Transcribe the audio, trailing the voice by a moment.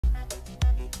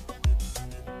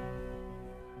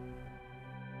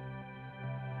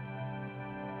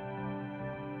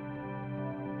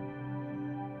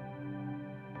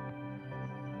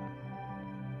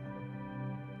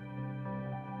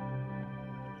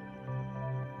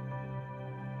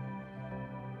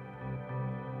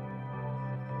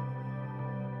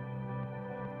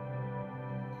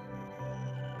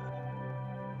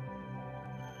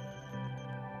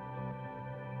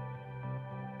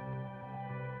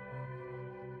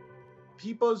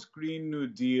People's Green New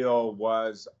Deal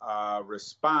was a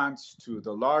response to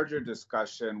the larger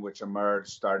discussion which emerged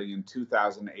starting in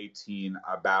 2018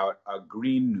 about a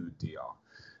Green New Deal.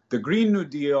 The Green New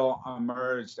Deal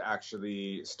emerged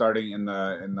actually starting in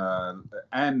the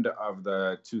end of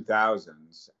the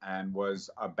 2000s and was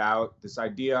about this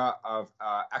idea of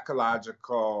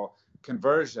ecological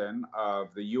conversion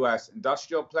of the U.S.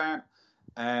 industrial plant,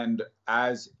 and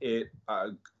as it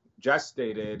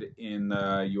gestated in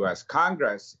the U.S.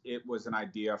 Congress, it was an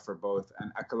idea for both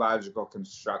an ecological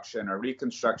construction or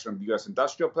reconstruction of the U.S.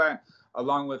 industrial plant,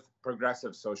 along with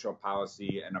progressive social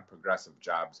policy and a progressive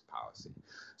jobs policy.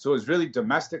 So it was really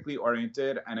domestically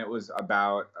oriented, and it was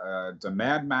about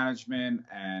demand management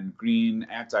and green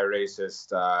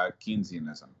anti-racist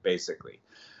Keynesianism, basically.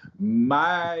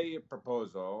 My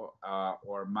proposal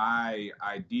or my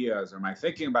ideas or my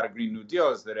thinking about a Green New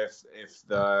Deal is that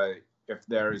if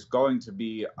there is going to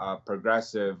be a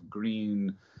progressive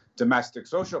green domestic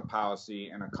social policy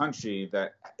in a country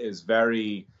that is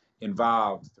very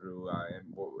involved through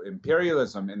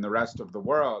imperialism in the rest of the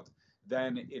world,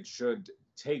 then it should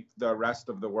take the rest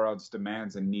of the world's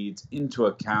demands and needs into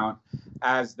account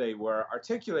as they were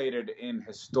articulated in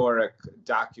historic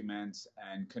documents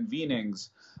and convenings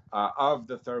of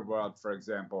the Third World, for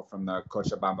example, from the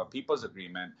Cochabamba People's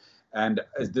Agreement. And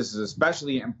this is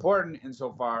especially important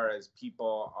insofar as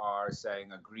people are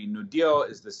saying a Green New Deal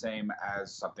is the same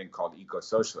as something called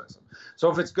eco-socialism.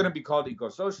 So if it's going to be called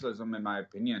eco-socialism, in my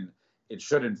opinion, it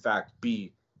should in fact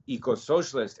be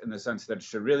eco-socialist in the sense that it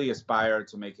should really aspire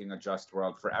to making a just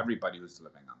world for everybody who's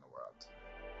living on the world.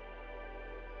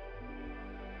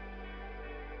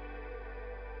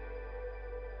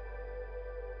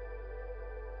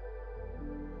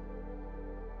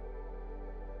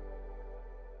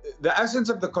 The essence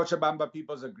of the Cochabamba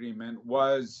People's Agreement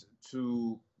was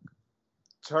to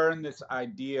turn this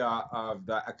idea of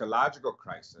the ecological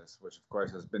crisis, which of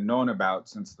course has been known about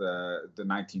since the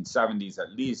 1970s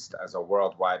at least as a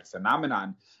worldwide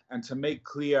phenomenon, and to make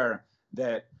clear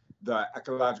that the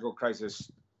ecological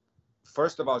crisis,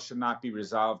 first of all, should not be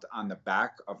resolved on the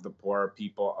back of the poor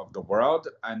people of the world,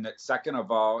 and that second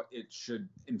of all, it should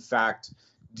in fact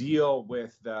deal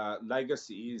with the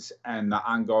legacies and the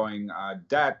ongoing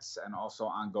debts and also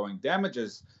ongoing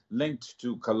damages linked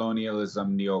to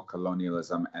colonialism,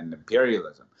 neocolonialism, and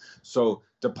imperialism. So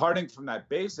departing from that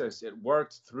basis, it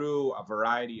worked through a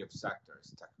variety of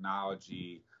sectors: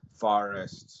 technology,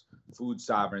 forests, food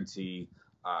sovereignty,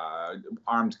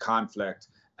 armed conflict,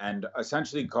 and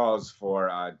essentially calls for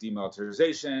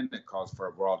demilitarization. It calls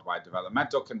for worldwide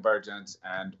developmental convergence.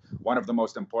 And one of the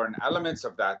most important elements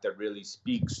of that really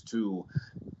speaks to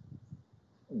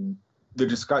the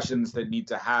discussions that need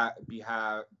to be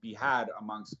had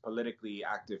amongst politically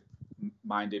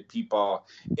active-minded people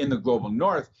in the global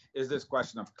north is this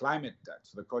question of climate debt.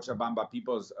 So the Cochabamba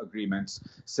People's Agreements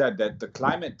said that the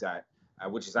climate debt,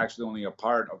 which is actually only a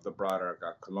part of the broader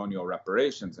colonial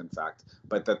reparations, in fact,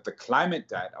 but that the climate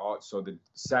debt, also the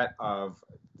set of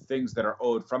things that are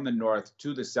owed from the north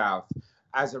to the south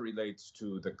as it relates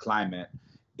to the climate,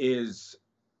 is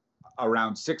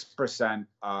around 6%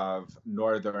 of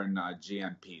northern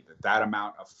GNP. That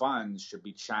amount of funds should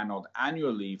be channeled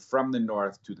annually from the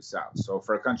north to the south. So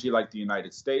for a country like the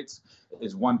United States,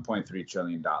 it's $1.3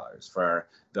 trillion. For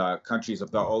the countries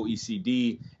of the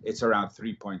OECD, it's around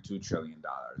 $3.2 trillion.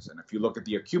 And if you look at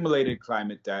the accumulated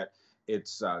climate debt,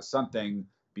 it's something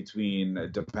between,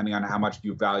 depending on how much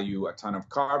you value a ton of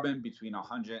carbon, between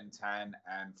 110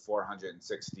 and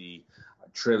 $460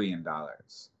 trillion.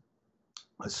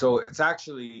 So it's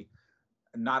actually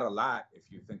not a lot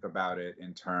if you think about it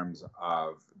in terms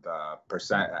of the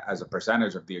percent as a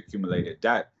percentage of the accumulated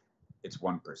debt. It's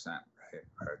 1%, right?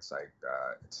 Or it's like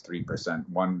it's 3%,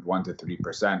 1 to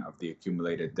 3% of the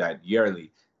accumulated debt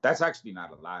yearly. That's actually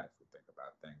not a lot if we think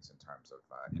about things in terms of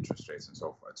interest rates and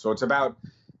so forth. So it's about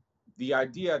the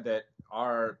idea that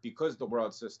because the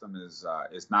world system is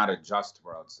not a just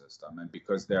world system, and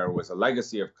because there was a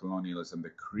legacy of colonialism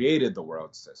that created the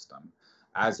world system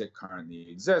as it currently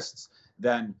exists,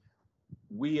 then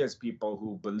we as people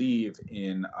who believe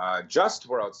in a just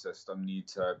world system need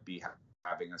to be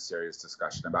having a serious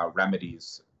discussion about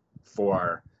remedies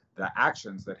for the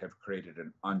actions that have created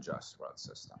an unjust world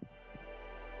system.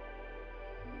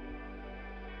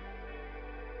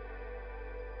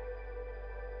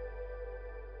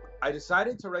 I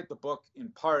decided to write the book in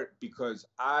part because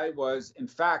I was, in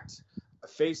fact,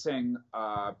 facing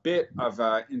a bit of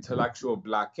an intellectual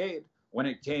blockade when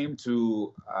it came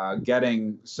to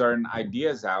getting certain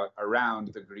ideas out around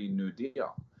the Green New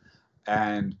Deal.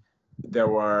 And there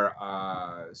were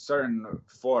certain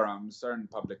forums, certain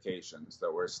publications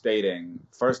that were stating,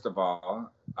 first of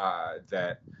all,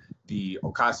 that the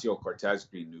Ocasio-Cortez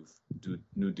Green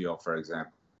New Deal, for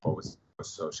example, was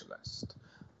socialist.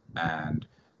 And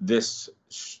this,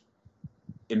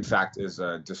 in fact, is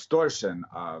a distortion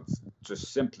of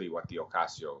just simply what the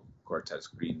Ocasio-Cortez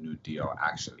Green New Deal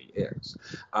actually is.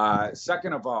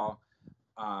 Second of all,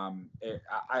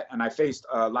 I faced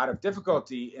a lot of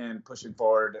difficulty in pushing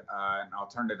forward an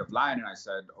alternative line, and I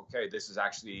said, okay, this is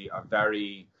actually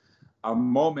a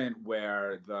moment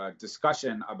where the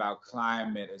discussion about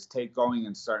climate is going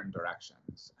in certain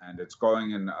directions, and it's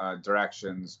going in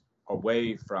directions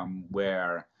away from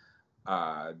where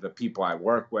the people I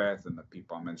work with and the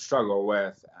people I'm in struggle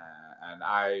with, and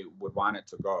I would want it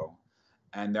to go.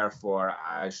 And therefore,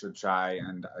 I should try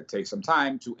and take some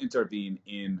time to intervene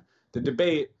in the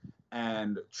debate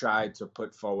and try to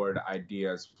put forward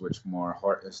ideas which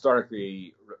more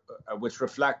historically, which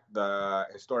reflect the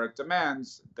historic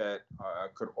demands that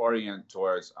could orient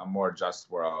towards a more just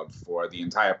world for the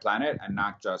entire planet, and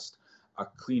not just a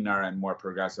cleaner and more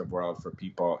progressive world for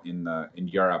people in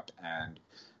Europe and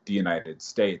the United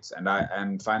States.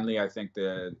 And finally, I think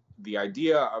the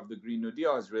idea of the Green New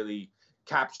Deal has really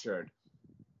captured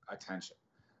attention.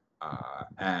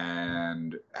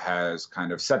 And has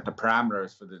kind of set the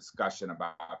parameters for the discussion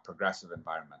about progressive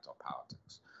environmental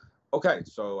politics. Okay,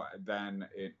 so then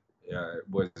it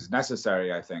was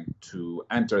necessary, I think, to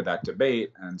enter that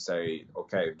debate and say,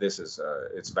 okay, this is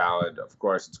it's valid. Of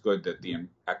course, it's good that the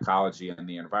ecology and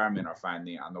the environment are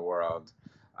finally on the world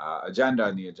agenda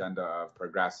and the agenda of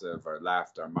progressive or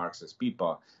left or Marxist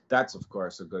people. That's, of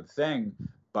course, a good thing,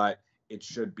 but it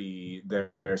should be,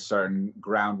 there are certain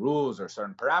ground rules or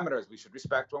certain parameters we should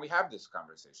respect when we have this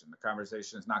conversation. The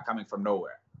conversation is not coming from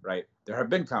nowhere, right? There have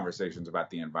been conversations about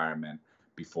the environment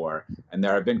before, and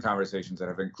there have been conversations that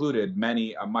have included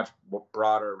a much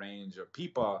broader range of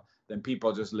people than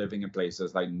people just living in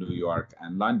places like New York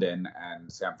and London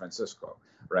and San Francisco,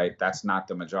 right? That's not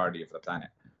the majority of the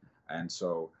planet. And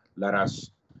so let us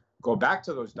go back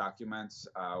to those documents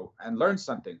and learn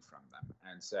something from them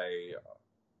and say,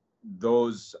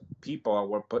 those people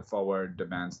were put forward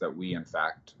demands that we, in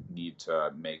fact, need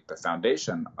to make the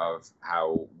foundation of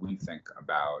how we think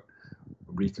about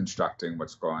reconstructing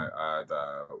what's going,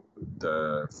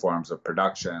 the forms of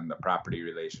production, the property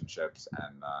relationships,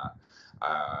 and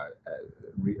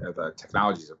the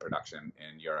technologies of production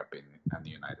in Europe and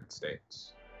the United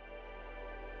States.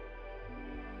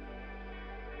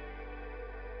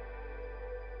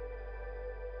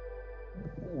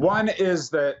 One is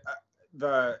that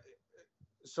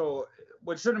so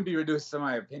what shouldn't be reduced to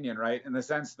my opinion, right, in the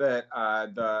sense that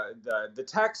the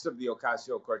text of the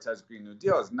Ocasio-Cortez Green New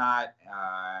Deal is not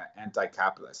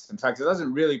anti-capitalist. In fact, it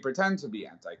doesn't really pretend to be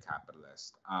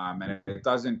anti-capitalist, and it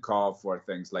doesn't call for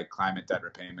things like climate debt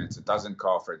repayments. It doesn't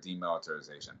call for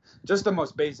demilitarization. Just the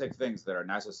most basic things that are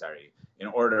necessary in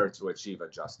order to achieve a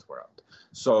just world.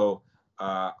 So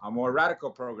a more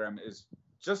radical program is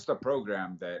just a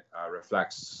program that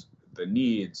reflects the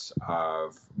needs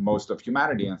of most of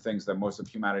humanity and things that most of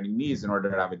humanity needs in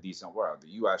order to have a decent world.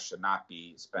 The U.S. should not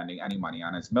be spending any money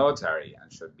on its military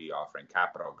and should be offering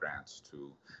capital grants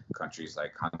to countries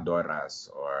like Honduras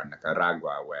or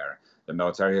Nicaragua, where the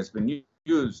military has been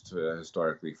used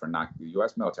historically for not, the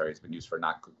U.S. military has been used for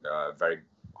not very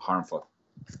harmful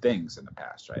things in the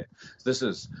past, right? So this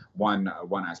is one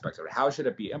aspect of it. How should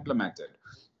it be implemented?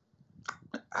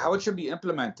 How it should be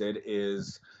implemented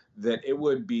is that it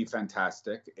would be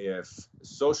fantastic if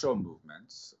social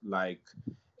movements like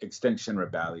Extinction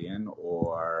Rebellion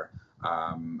or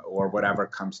whatever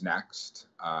comes next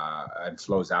and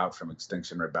flows out from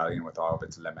Extinction Rebellion with all of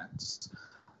its limits,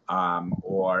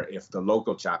 or if the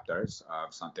local chapters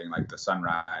of something like the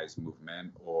Sunrise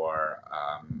Movement, or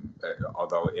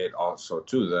although it also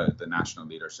too the national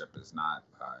leadership is not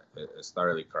is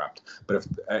thoroughly corrupt, but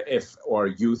if or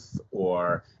youth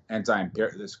or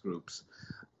anti-imperialist groups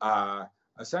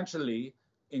essentially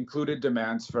included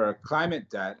demands for climate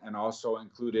debt and also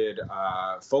included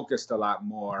focused a lot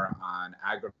more on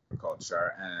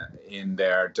agriculture in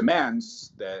their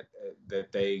demands that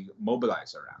they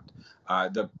mobilize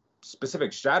around. The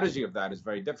specific strategy of that is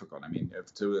very difficult. I mean,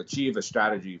 to achieve a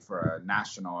strategy for a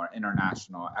national or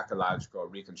international ecological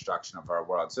reconstruction of our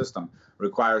world system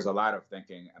requires a lot of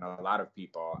thinking and a lot of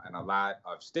people and a lot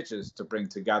of stitches to bring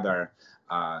together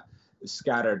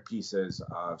scattered pieces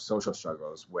of social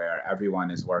struggles where everyone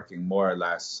is working more or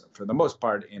less, for the most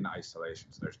part, in isolation.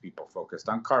 So there's people focused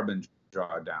on carbon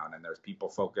drawdown, and there's people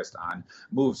focused on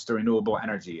moves to renewable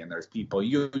energy, and there's people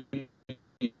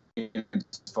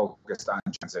focused on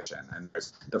transition, and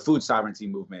there's the food sovereignty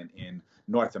movement in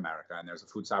North America, and there's a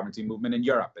food sovereignty movement in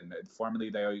Europe, and formally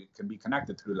they can be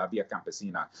connected through La Via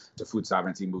Campesina to food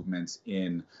sovereignty movements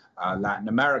in Latin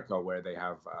America, where they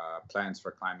have plans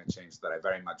for climate change that I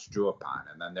very much drew upon.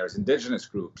 And then there's indigenous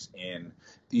groups in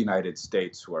the United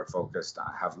States who are focused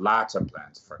on, have lots of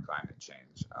plans for climate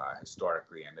change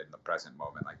historically and in the present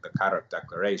moment, like the Carib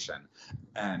Declaration,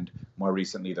 and more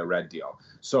recently the Red Deal.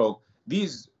 So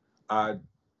these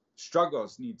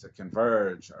struggles need to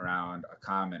converge around a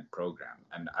common program.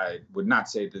 And I would not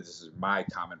say that this is my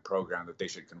common program that they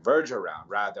should converge around.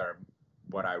 Rather,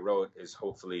 what I wrote is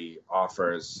hopefully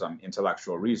offers some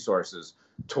intellectual resources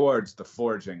towards the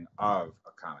forging of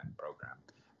a common program.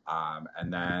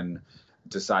 And then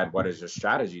decide what is your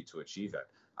strategy to achieve it.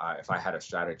 If I had a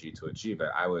strategy to achieve it,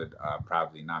 I would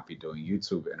probably not be doing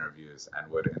YouTube interviews and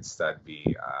would instead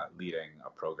be leading a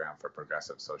program for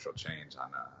progressive social change on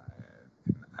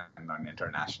an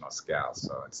international scale.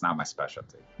 So it's not my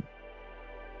specialty.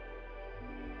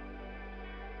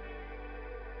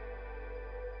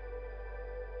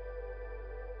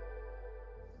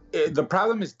 The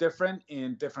problem is different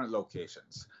in different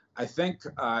locations. I think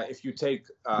if you take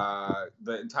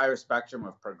the entire spectrum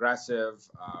of progressive,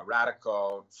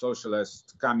 radical,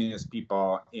 socialist, communist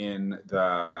people in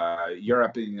the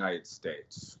Europe and the United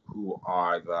States, who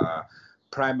are the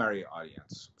primary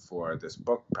audience for this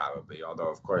book, probably, although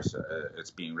of course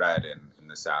it's being read in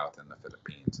the South and the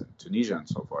Philippines and Tunisia and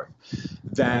so forth,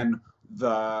 then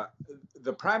the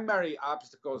primary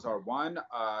obstacles are one,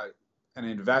 an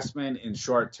investment in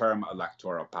short-term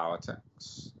electoral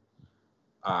politics,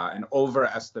 an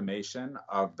overestimation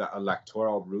of the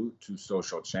electoral route to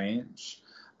social change,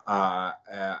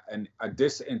 and a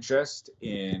disinterest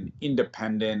in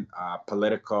independent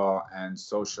political and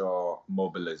social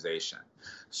mobilization.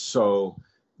 So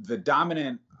the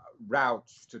dominant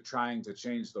routes to trying to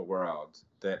change the world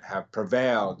that have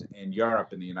prevailed in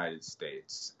Europe and the United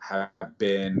States have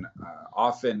been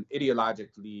often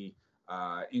ideologically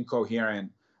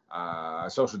incoherent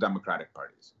social democratic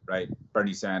parties, right?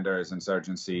 Bernie Sanders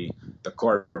insurgency, the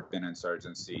Corbyn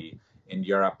insurgency, in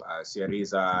Europe,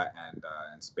 Syriza, and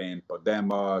in Spain,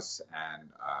 Podemos, and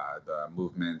the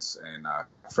movements in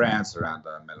France around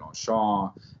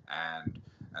Mélenchon,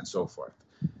 and so forth.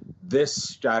 This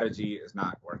strategy is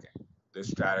not working. This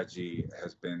strategy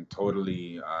has been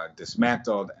totally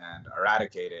dismantled and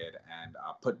eradicated and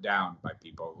put down by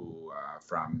people who,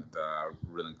 from the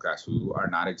ruling class, who are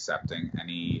not accepting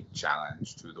any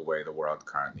challenge to the way the world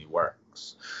currently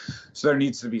works. So there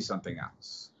needs to be something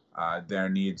else. There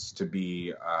needs to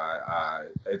be,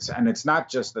 it's not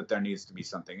just that there needs to be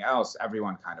something else.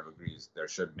 Everyone kind of agrees there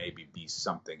should maybe be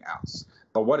something else.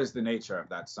 But what is the nature of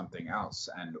that something else?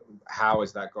 And how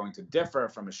is that going to differ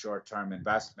from a short-term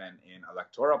investment in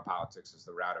electoral politics as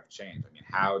the route of change? I mean,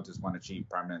 how does one achieve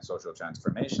permanent social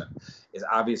transformation? Is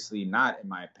obviously not, in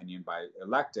my opinion, by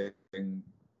electing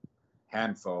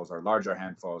handfuls or larger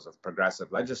handfuls of progressive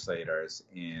legislators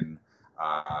in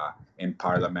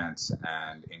parliaments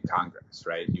and in Congress,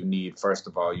 right? You need, first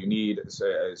of all,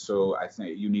 so I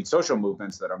think you need social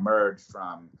movements that emerge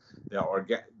from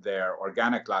their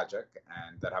organic logic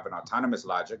and that have an autonomous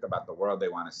logic about the world they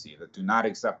want to see, that do not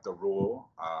accept the rule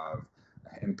of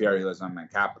imperialism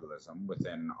and capitalism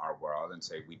within our world and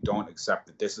say, we don't accept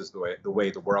that this is the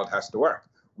way the world has to work.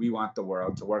 We want the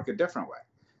world to work a different way.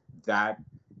 That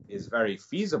is very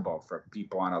feasible for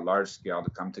people on a large scale to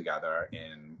come together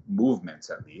in movements,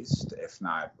 at least, if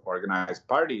not organized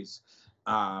parties,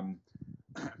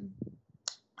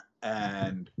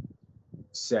 and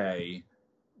say,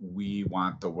 we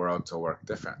want the world to work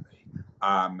differently.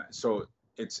 So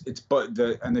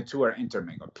the two are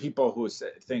intermingled. People who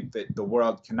think that the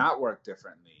world cannot work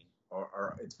differently,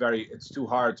 or it's too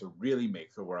hard to really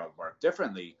make the world work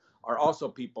differently, are also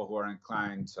people who are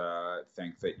inclined to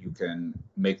think that you can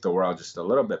make the world just a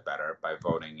little bit better by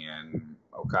voting in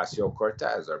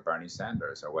Ocasio-Cortez or Bernie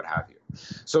Sanders or what have you.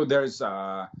 So there's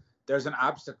an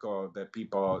obstacle that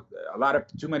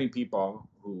too many people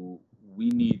who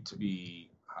we need to be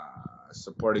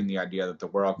supporting the idea that the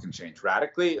world can change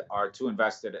radically are too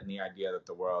invested in the idea that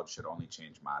the world should only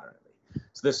change moderately.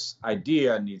 So this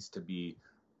idea needs to be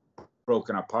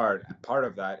broken apart, and part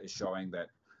of that is showing that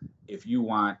if you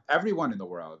want everyone in the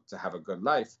world to have a good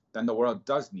life, then the world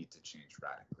does need to change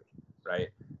radically, right?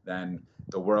 then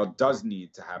the world does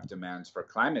need to have demands for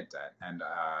climate debt, and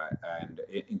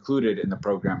included in the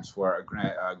programs for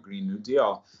a Green New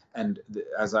Deal. And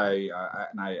as I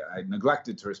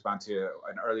neglected to respond to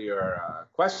an earlier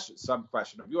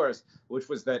sub-question of yours, which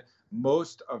was that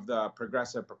most of the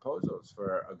progressive proposals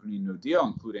for a Green New Deal,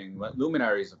 including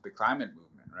luminaries of the climate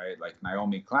movement, right, like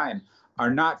Naomi Klein, are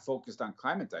not focused on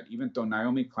climate debt, even though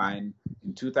Naomi Klein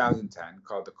in 2010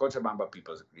 called the Cochabamba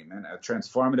People's Agreement a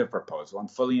transformative proposal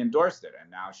and fully endorsed it, and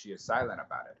now she is silent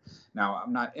about it. Now,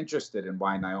 I'm not interested in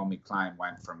why Naomi Klein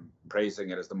went from praising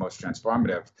it as the most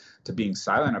transformative to being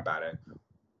silent about it.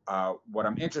 What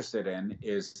I'm interested in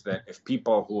is that if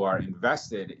people who are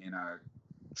invested in a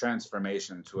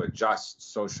transformation to a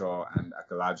just social and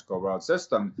ecological world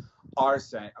system are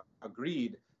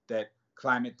agreed that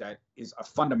climate debt is a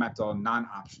fundamental,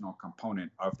 non-optional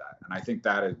component of that. And I think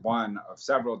that is one of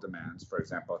several demands. For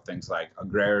example, things like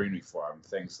agrarian reform,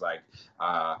 things like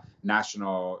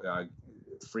national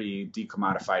free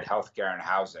decommodified healthcare and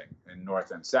housing in North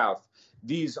and South.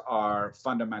 These are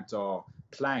fundamental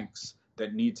planks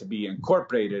that need to be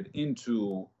incorporated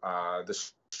into the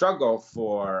struggle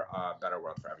for a better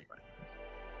world for everybody.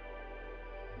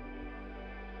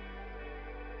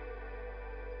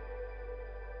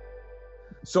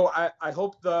 So I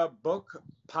hope the book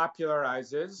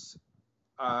popularizes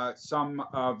some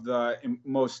of the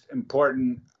most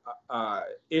important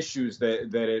issues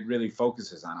that it really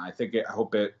focuses on. I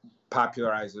hope it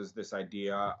popularizes this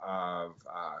idea of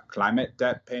climate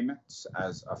debt payments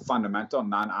as a fundamental,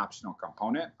 non-optional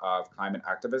component of climate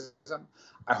activism.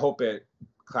 I hope it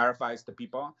clarifies to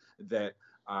people that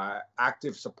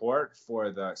active support for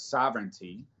the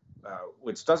sovereignty,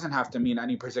 which doesn't have to mean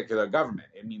any particular government.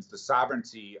 It means the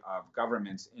sovereignty of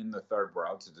governments in the third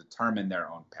world to determine their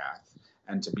own path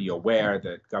and to be aware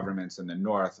that governments in the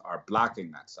North are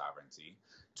blocking that sovereignty,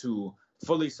 to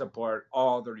fully support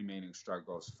all the remaining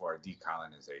struggles for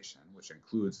decolonization, which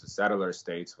includes the settler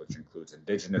states, which includes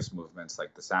indigenous movements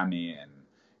like the Sami in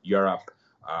Europe,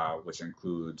 which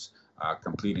includes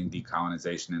completing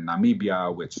decolonization in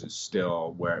Namibia, which is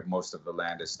still where most of the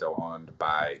land is still owned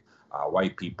by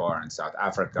white people, or in South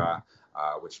Africa,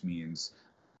 which means,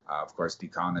 of course,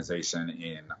 decolonization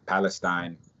in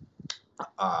Palestine,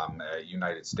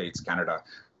 United States, Canada.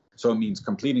 So it means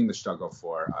completing the struggle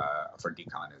for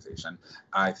decolonization.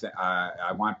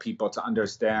 I want people to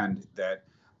understand that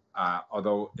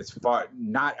although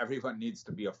not everyone needs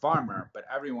to be a farmer, but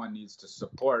everyone needs to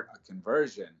support a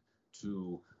conversion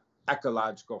to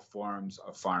ecological forms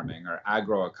of farming or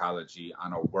agroecology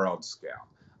on a world scale.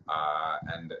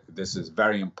 And this is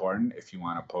very important if you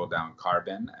want to pull down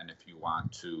carbon and if you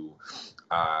want to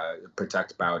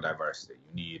protect biodiversity.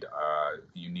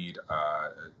 You need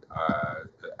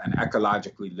an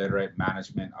ecologically literate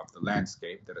management of the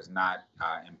landscape that is not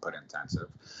input intensive.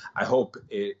 I hope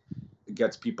it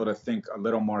gets people to think a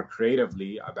little more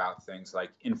creatively about things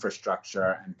like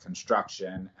infrastructure and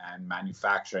construction and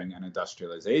manufacturing and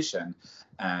industrialization,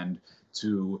 and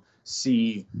to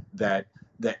see that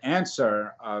the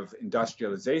answer of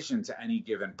industrialization to any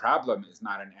given problem is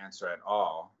not an answer at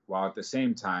all, while at the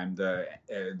same time the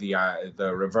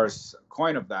reverse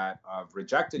coin of that, of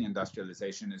rejecting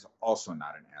industrialization, is also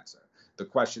not an answer. The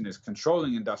question is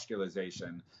controlling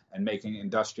industrialization and making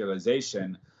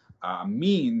industrialization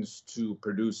means to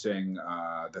producing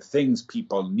the things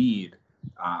people need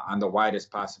on the widest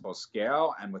possible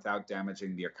scale and without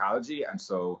damaging the ecology. And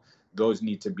so those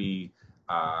need to be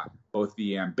both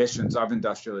the ambitions of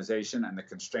industrialization and the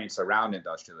constraints around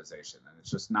industrialization. And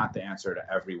it's just not the answer to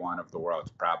every one of the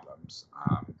world's problems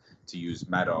to use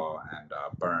metal and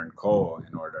burn coal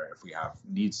in order if we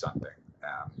need something.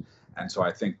 And so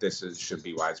I think this should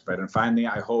be widespread. And finally,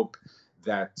 I hope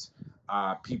that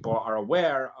people are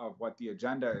aware of what the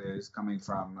agenda is coming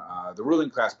from the ruling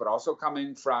class, but also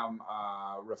coming from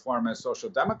reformist social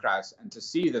democrats, and to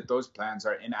see that those plans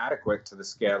are inadequate to the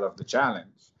scale of the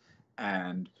challenge.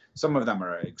 And some of them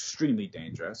are extremely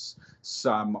dangerous.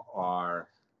 Some are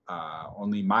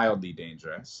only mildly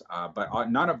dangerous, but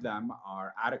none of them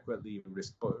are adequately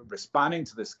responding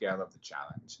to the scale of the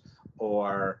challenge,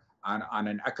 or on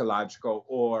an ecological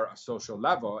or a social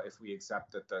level, if we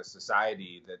accept that the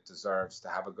society that deserves to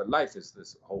have a good life is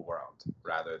this whole world,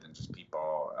 rather than just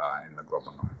people in the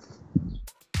global north.